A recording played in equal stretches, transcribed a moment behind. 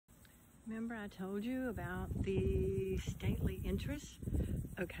Remember I told you about the stately entrance?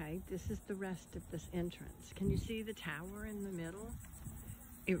 Okay, this is the rest of this entrance. Can you see the tower in the middle?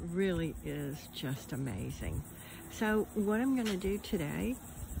 It really is just amazing. So what I'm gonna do today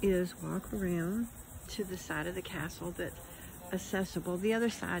is walk around to the side of the castle that's accessible. The other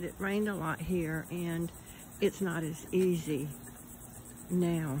side, it rained a lot here and it's not as easy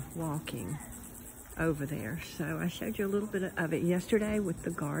now walking over there. So I showed you a little bit of it yesterday with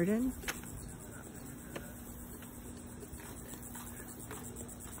the garden.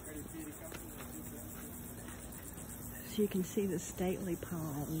 So you can see the stately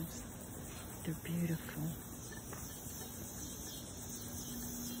palms. They're beautiful.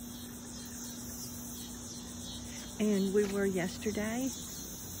 And we were yesterday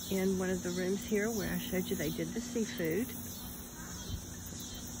in one of the rooms here where I showed you they did the seafood.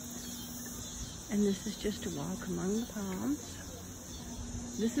 And this is just a walk among the palms.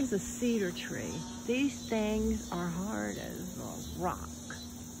 This is a cedar tree. These things are hard as a rock.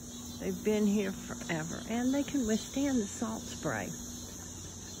 They've been here forever and they can withstand the salt spray.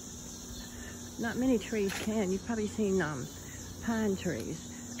 Not many trees can. You've probably seen pine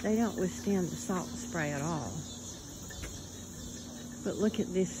trees. They don't withstand the salt spray at all. But look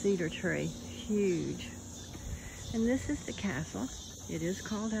at this cedar tree, huge. And this is the castle. It is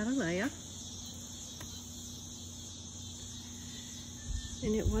called Atalaya.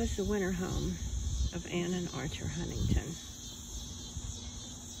 And it was the winter home of Anne and Archer Huntington.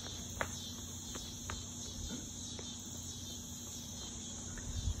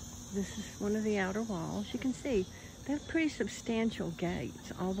 This is one of the outer walls. You can see they have pretty substantial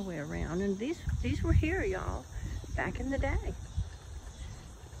gates all the way around. And these were here, y'all, back in the day.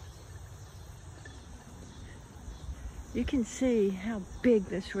 You can see how big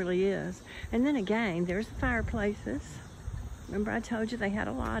this really is. And then again, there's the fireplaces. Remember I told you they had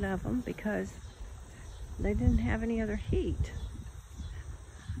a lot of them because they didn't have any other heat.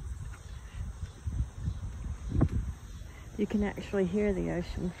 You can actually hear the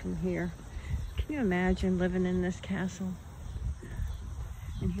ocean from here. Can you imagine living in this castle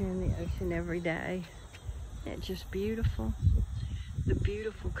and hearing the ocean every day? It's just beautiful. The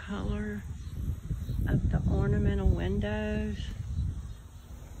beautiful color of the ornamental windows.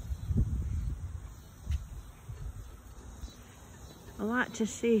 A lot to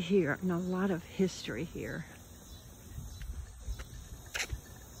see here and a lot of history here.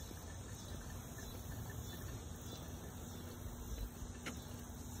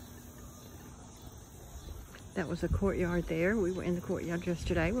 That was a courtyard there. We were in the courtyard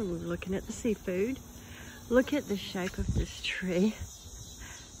yesterday when we were looking at the seafood. Look at the shape of this tree.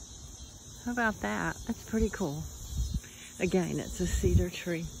 How about that? That's pretty cool. Again, it's a cedar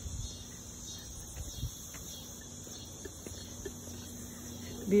tree.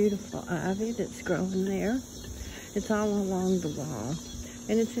 Beautiful ivy that's growing there. It's all along the wall.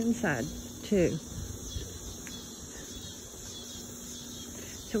 And it's inside too.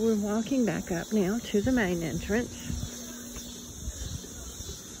 So we're walking back up now to the main entrance.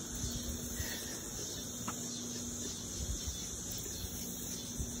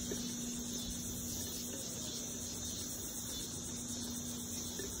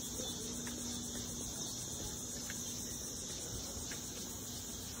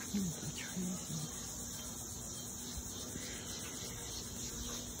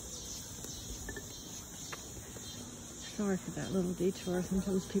 Sorry for that little detour.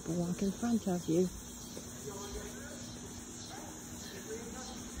 Sometimes people walk in front of you.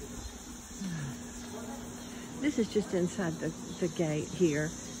 This is just inside the gate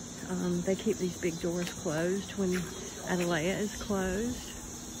here. They keep these big doors closed when Atalaya is closed.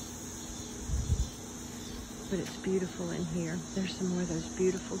 But it's beautiful in here. There's some more of those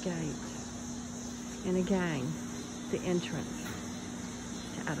beautiful gates. And again, the entrance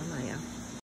to Atalaya.